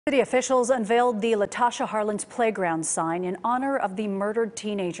City officials unveiled the Latasha Harlins playground sign in honor of the murdered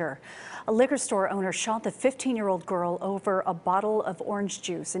teenager. A liquor store owner shot the 15-year-old girl over a bottle of orange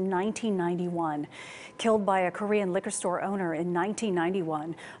juice in 1991. Killed by a Korean liquor store owner in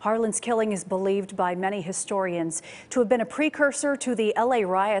 1991, Harlins' killing is believed by many historians to have been a precursor to the LA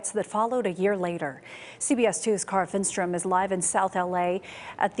riots that followed a year later. CBS 2's Finnstrom is live in South LA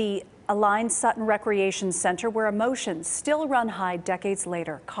at the Align Sutton Recreation Center, where emotions still run high decades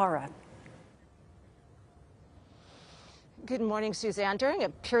later. Cara. Good morning, Suzanne. During a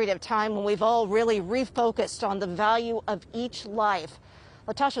period of time when we've all really refocused on the value of each life,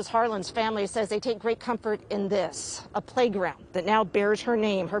 Latasha Harlins' family says they take great comfort in this, a playground that now bears her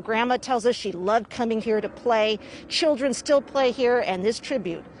name. Her grandma tells us she loved coming here to play. Children still play here, and this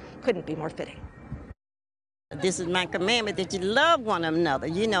tribute couldn't be more fitting. This is my commandment, that you love one another,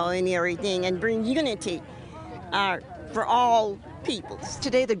 and everything, and bring unity for all peoples.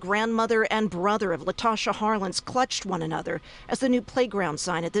 Today, the grandmother and brother of Latasha Harlins clutched one another as the new playground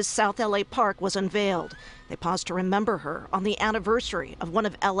sign at this South LA park was unveiled. They paused to remember her on the anniversary of one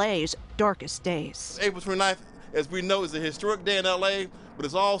of LA's darkest days. April 29th, as we know, is a historic day in LA, but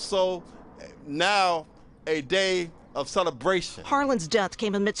it's also now a day of celebration. Harlins' death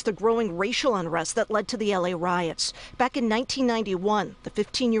came amidst the growing racial unrest that led to the LA riots. Back in 1991, the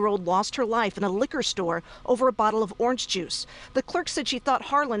 15-year-old lost her life in a liquor store over a bottle of orange juice. The clerk said she thought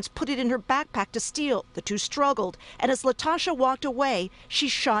Harlins put it in her backpack to steal. The two struggled, and as Latasha walked away, she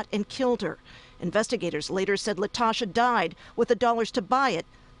shot and killed her. Investigators later said Latasha died with the dollars to buy it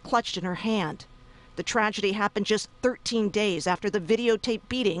clutched in her hand. The tragedy happened just 13 days after the videotaped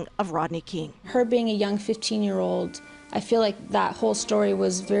beating of Rodney King. Her being a young 15-year-old, I feel like that whole story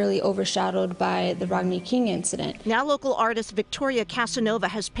was really overshadowed by the Rodney King incident. Now local artist Victoria Casanova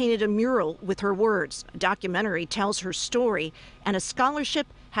has painted a mural with her words. A documentary tells her story, and a scholarship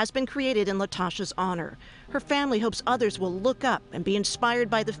has been created in Latasha's honor. Her family hopes others will look up and be inspired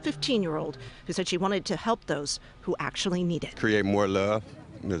by the 15-year-old who said she wanted to help those who actually need it. Create more love.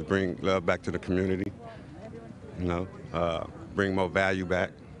 Just bring love back to the community, bring more value back.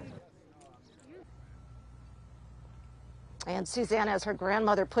 And Suzanne, as her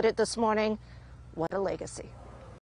grandmother put it this morning, what a legacy.